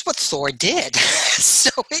 That's what Thor did. So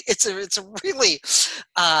it's a really,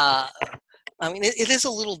 it is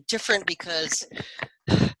a little different because,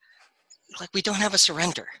 we don't have a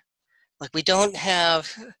surrender. We don't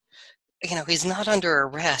have, he's not under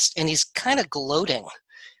arrest and he's kind of gloating.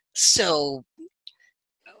 So,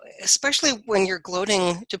 especially when you're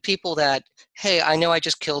gloating to people that, hey, I know I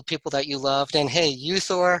just killed people that you loved, and hey, you,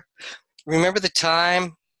 Thor, remember the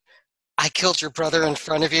time I killed your brother in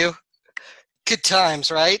front of you? Good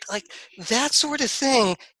times, right? That sort of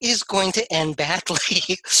thing is going to end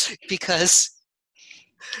badly because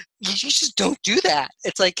you just don't do that.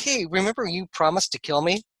 It's hey, remember you promised to kill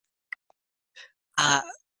me?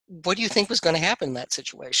 What do you think was going to happen in that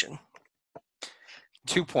situation?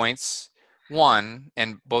 2 points. One,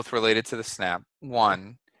 and both related to the snap.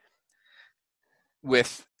 One,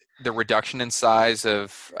 with the reduction in size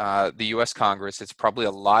of the U.S. Congress, it's probably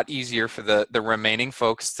a lot easier for the remaining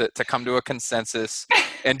folks to come to a consensus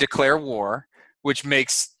and declare war, which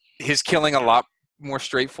makes his killing a lot more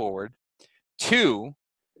straightforward. Two,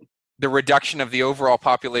 the reduction of the overall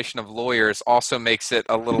population of lawyers also makes it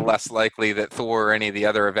a little less likely that Thor or any of the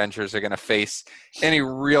other Avengers are going to face any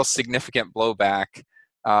real significant blowback,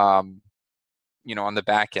 on the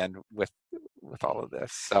back end with all of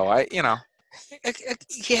this. So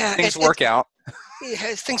yeah, things work out.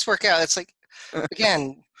 Yeah, things work out. It's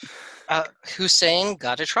again, Hussein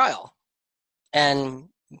got a trial and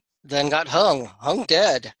then got hung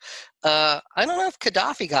dead. I don't know if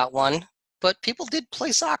Gaddafi got one. but people did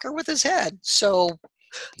play soccer with his head. So,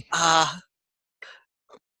 uh,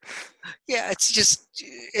 yeah, it's just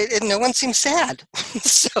no one seems sad.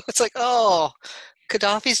 So it's like, oh,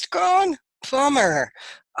 Gaddafi's gone, bummer.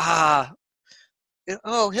 Uh,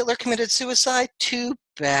 oh, Hitler committed suicide. Too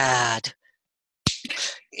bad.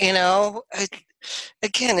 You know,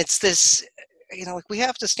 again, it's this. Like we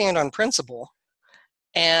have to stand on principle,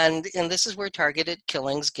 and this is where targeted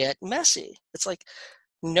killings get messy. It's like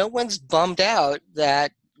no one's bummed out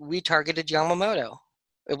that we targeted Yamamoto.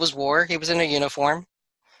 It was war. He was in a uniform.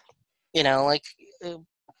 Like it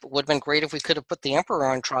would have been great if we could have put the emperor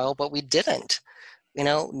on trial, but we didn't.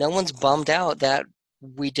 No one's bummed out that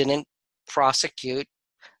we didn't prosecute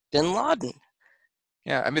bin Laden.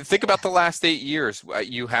 Yeah, I mean, think about the last 8 years.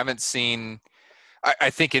 You haven't seen. I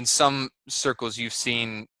think in some circles you've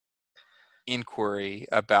seen inquiry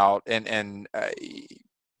about, and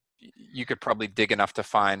you could probably dig enough to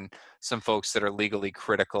find some folks that are legally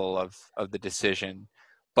critical of the decision,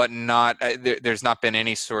 but not there's not been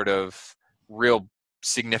any sort of real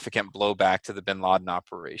significant blowback to the bin Laden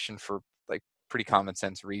operation for like pretty common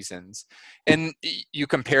sense reasons. And you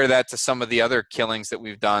compare that to some of the other killings that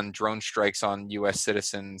we've done, drone strikes on U.S.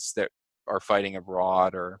 citizens that are fighting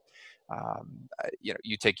abroad, or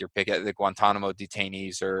you take your pick. The Guantanamo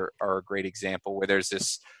detainees are a great example where there's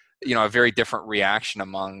this, a very different reaction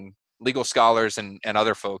among legal scholars and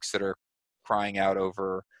other folks that are crying out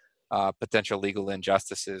over potential legal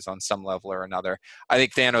injustices on some level or another. I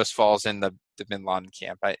think Thanos falls in the bin Laden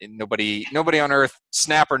camp. Nobody on Earth,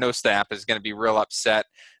 snap or no snap, is going to be real upset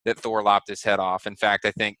that Thor lopped his head off. In fact,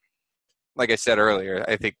 I think, like I said earlier,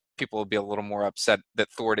 I think people will be a little more upset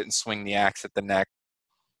that Thor didn't swing the axe at the neck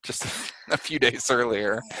just a few days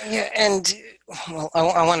earlier. Yeah, and well,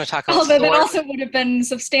 I want to talk about Although Thor. that also would have been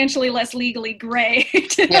substantially less legally gray.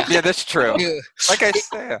 Yeah, that's true. Yeah. Like I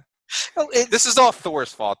said, this is all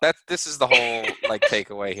Thor's fault. This is the whole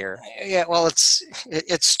takeaway here. Yeah, well, it's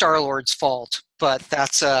Star-Lord's fault, but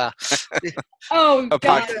that's Oh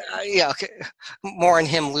God. yeah, okay. More on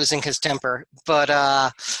him losing his temper, but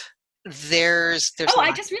there's Oh,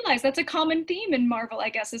 I just realized that's a common theme in Marvel, I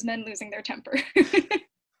guess, is men losing their temper.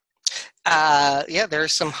 yeah,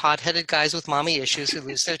 there's some hot-headed guys with mommy issues who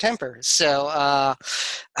lose their temper. So,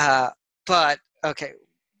 but okay,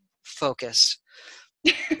 focus.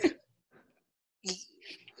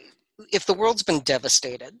 If the world's been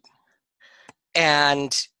devastated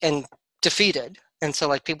and defeated, and so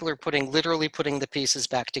like people are literally putting the pieces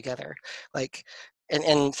back together, like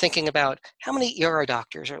and thinking about how many ER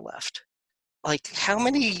doctors are left, like how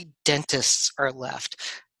many dentists are left.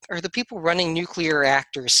 Are the people running nuclear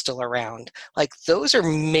reactors still around? Like those are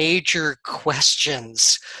major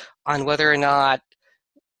questions on whether or not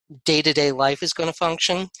day-to-day life is going to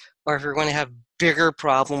function, or if we're going to have bigger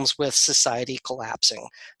problems with society collapsing.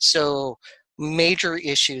 So major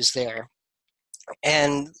issues there.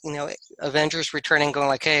 And Avengers returning, going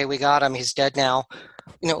like, hey, we got him, he's dead now.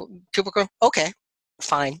 People go, okay,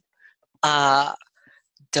 fine.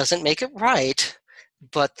 Doesn't make it right,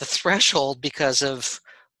 but the threshold, because of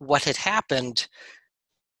what had happened,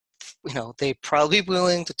 they probably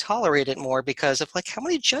willing to tolerate it more because of like how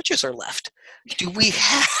many judges are left. Do we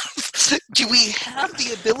have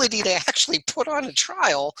the ability to actually put on a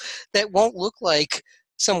trial that won't look like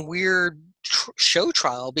some weird show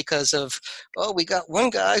trial because of, oh, we got one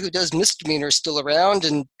guy who does misdemeanors still around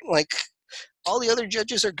and like all the other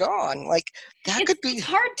judges are gone. Like that could be. It's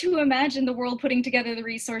hard to imagine the world putting together the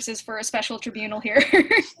resources for a special tribunal here.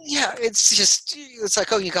 Yeah, it's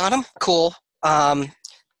like, oh, you got him? Cool.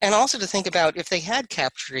 And also to think about, if they had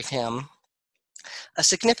captured him, a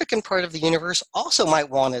significant part of the universe also might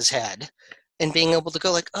want his head, and being able to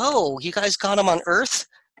go like, oh, you guys got him on Earth?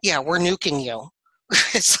 Yeah, we're nuking you.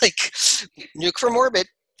 It's like, nuke from orbit.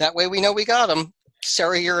 That way we know we got him.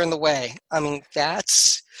 Sorry, you're in the way. I mean,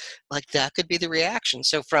 that could be the reaction.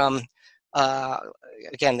 So from,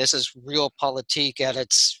 again, this is realpolitik at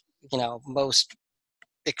its, most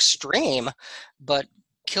extreme, but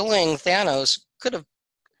killing Thanos could have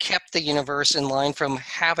kept the universe in line from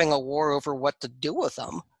having a war over what to do with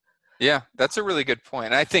them. Yeah, that's a really good point.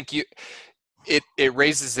 And I think it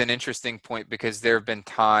raises an interesting point, because there have been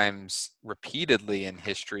times repeatedly in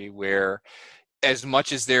history where, as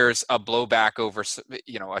much as there's a blowback over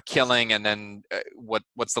a killing, and then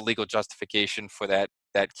what's the legal justification for that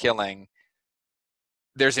killing,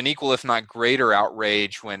 there's an equal, if not greater,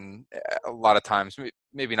 outrage when a lot of times,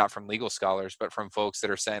 maybe not from legal scholars, but from folks that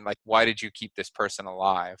are saying, like, why did you keep this person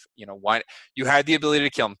alive? Why you had the ability to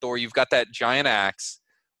kill him? Thor, you've got that giant axe.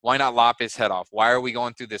 Why not lop his head off? Why are we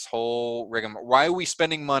going through this whole rigmarole? Why are we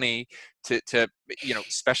spending money to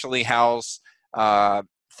specially house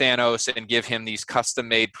Thanos and give him these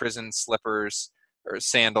custom-made prison slippers or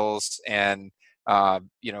sandals and a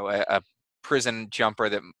prison jumper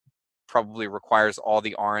that probably requires all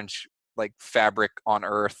the orange like fabric on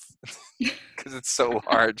Earth because it's so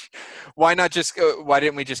large. Why not just go? Why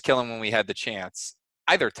didn't we just kill him when we had the chance?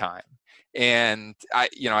 Either time. And I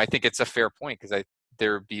think it's a fair point because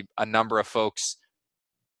there would be a number of folks,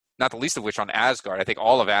 not the least of which on Asgard. I think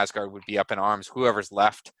all of Asgard would be up in arms. Whoever's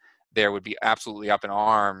left there would be absolutely up in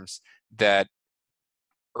arms that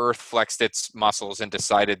Earth flexed its muscles and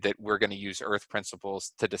decided that we're going to use Earth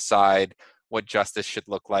principles to decide what justice should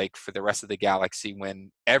look like for the rest of the galaxy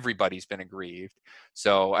when everybody's been aggrieved.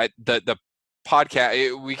 So the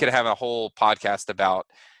podcast, we could have a whole podcast about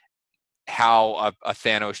how a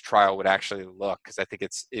Thanos trial would actually look, because I think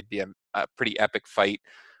it'd be a pretty epic fight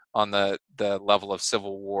on the level of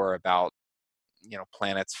Civil War about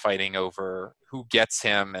planets fighting over who gets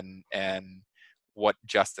him and what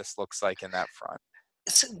justice looks like in that front.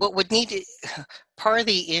 So what would need to, part of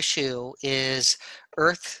the issue is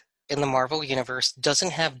Earth in the Marvel universe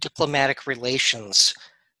doesn't have diplomatic relations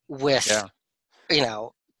with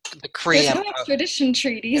the Kree There's no Empire. extradition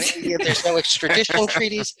treaties. There's no extradition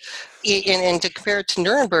treaties. And to compare it to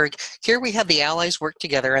Nuremberg, here we have the Allies work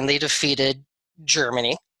together and they defeated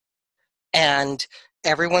Germany. And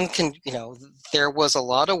everyone can, there was a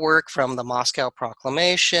lot of work from the Moscow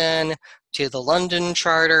Proclamation to the London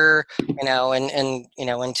Charter, and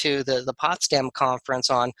into the Potsdam Conference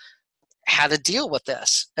on how to deal with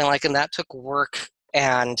this. And that took work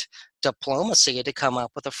and diplomacy to come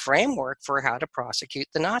up with a framework for how to prosecute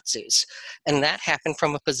the Nazis. And that happened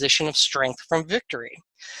from a position of strength from victory.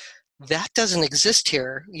 That doesn't exist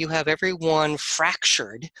here. You have everyone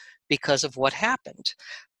fractured because of what happened.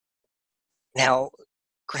 Now,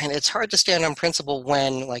 granted, it's hard to stand on principle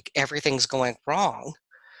when everything's going wrong,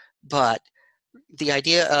 but the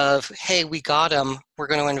idea of, hey, we got him, we're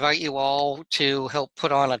going to invite you all to help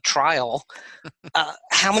put on a trial.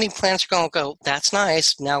 How many planets are going to go, that's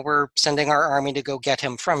nice, now we're sending our army to go get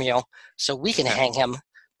him from you so we can hang him.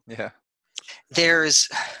 Yeah. There's,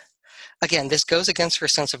 again, this goes against our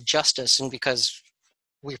sense of justice, and because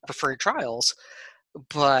we prefer trials,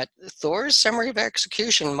 but Thor's summary of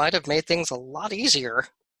execution might have made things a lot easier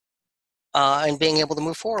in being able to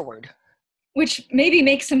move forward. Which maybe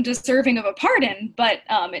makes him deserving of a pardon, but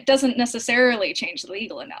it doesn't necessarily change the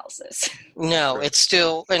legal analysis. No, it's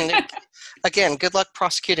still, and again, good luck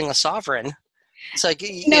prosecuting a sovereign. It's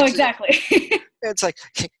exactly. It's like,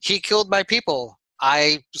 he killed my people,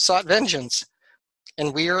 I sought vengeance,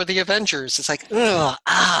 and we are the Avengers. It's like, it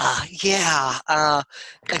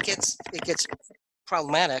gets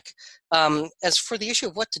problematic. As for the issue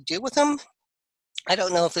of what to do with him, I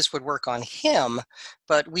don't know if this would work on him,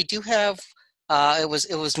 but we do have. It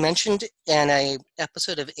was mentioned in a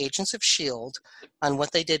episode of Agents of S.H.I.E.L.D. on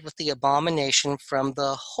what they did with the Abomination from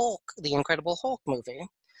the Hulk, the Incredible Hulk movie.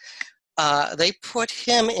 They put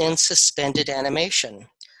him in suspended animation,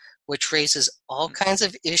 which raises all kinds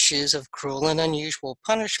of issues of cruel and unusual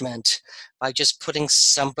punishment by just putting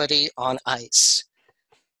somebody on ice.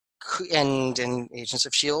 And in Agents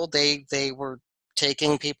of S.H.I.E.L.D., they were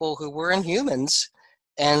taking people who were Inhumans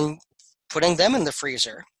and putting them in the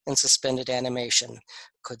freezer in suspended animation.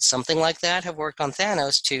 Could something like that have worked on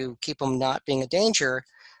Thanos to keep him not being a danger?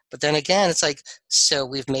 But then again, it's like, so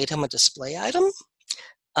we've made him a display item?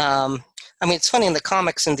 It's funny, in the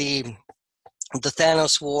comics, in the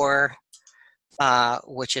Thanos War,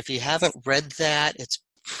 which if you haven't read that, it's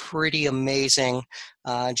pretty amazing.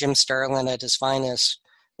 Jim Starlin at his finest.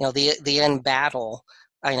 The end battle,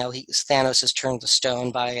 Thanos is turned to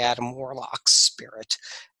stone by Adam Warlock's spirit.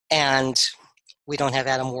 And we don't have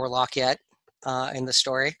Adam Warlock yet in the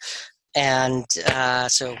story. And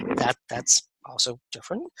so that's also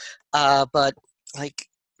different. But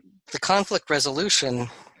the conflict resolution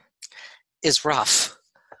is rough.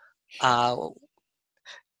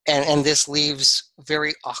 And this leaves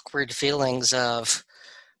very awkward feelings of,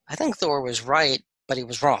 I think Thor was right, but he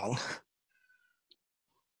was wrong.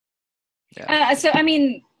 Yeah.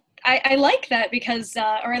 I like that because,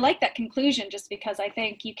 or I like that conclusion just because I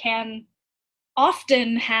think you can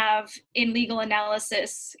often have in legal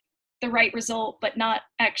analysis the right result, but not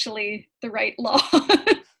actually the right law.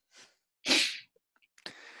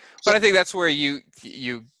 But I think that's where you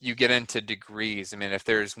get into degrees. If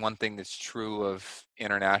there's one thing that's true of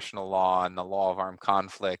international law and the law of armed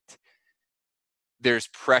conflict, there's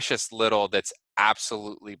precious little that's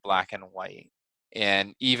absolutely black and white.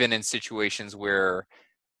 And even in situations where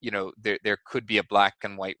there could be a black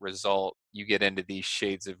and white result. You get into these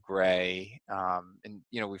shades of gray, and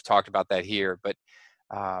we've talked about that here. But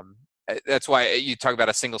that's why you talk about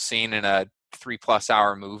a single scene in a 3+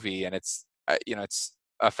 hour movie, and it's it's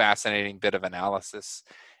a fascinating bit of analysis,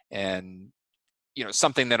 and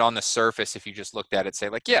something that on the surface, if you just looked at it, say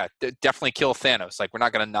like, yeah, definitely kill Thanos. Like, we're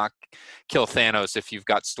not going to kill Thanos if you've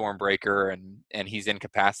got Stormbreaker and he's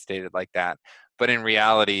incapacitated like that. But in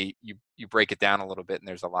reality, you break it down a little bit, and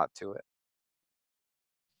there's a lot to it.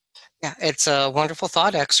 Yeah, it's a wonderful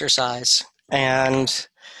thought exercise. And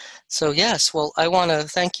so, yes, well, I want to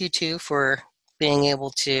thank you too for being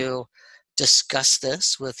able to discuss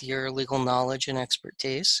this with your legal knowledge and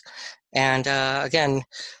expertise. And again,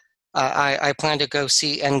 I plan to go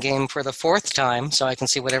see Endgame for the 4th time so I can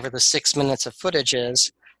see whatever the 6 minutes of footage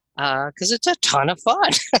is, because it's a ton of fun.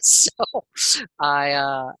 So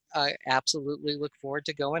I absolutely look forward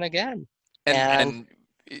to going again. And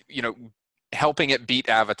And helping it beat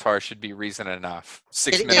Avatar should be reason enough.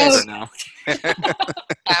 6 it minutes is, or no.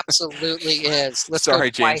 absolutely is. Let's go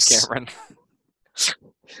Sorry, James twice. Cameron.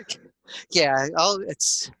 Yeah,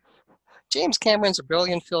 it's James Cameron's a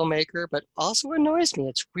brilliant filmmaker, but also annoys me.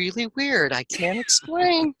 It's really weird. I can't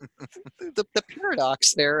explain the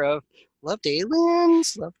paradox there of loved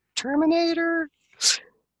Aliens, loved Terminator.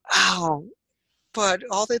 Oh, but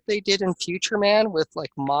all that they did in Future Man with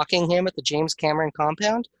like mocking him at the James Cameron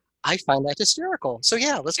compound, I find that hysterical. So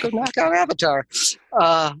yeah, let's go knock out Avatar.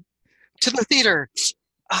 To the theater.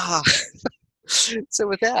 Ah, so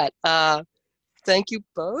with that, thank you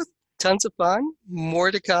both. Tons of fun. More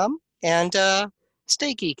to come. And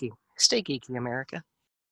stay geeky. Stay geeky, America.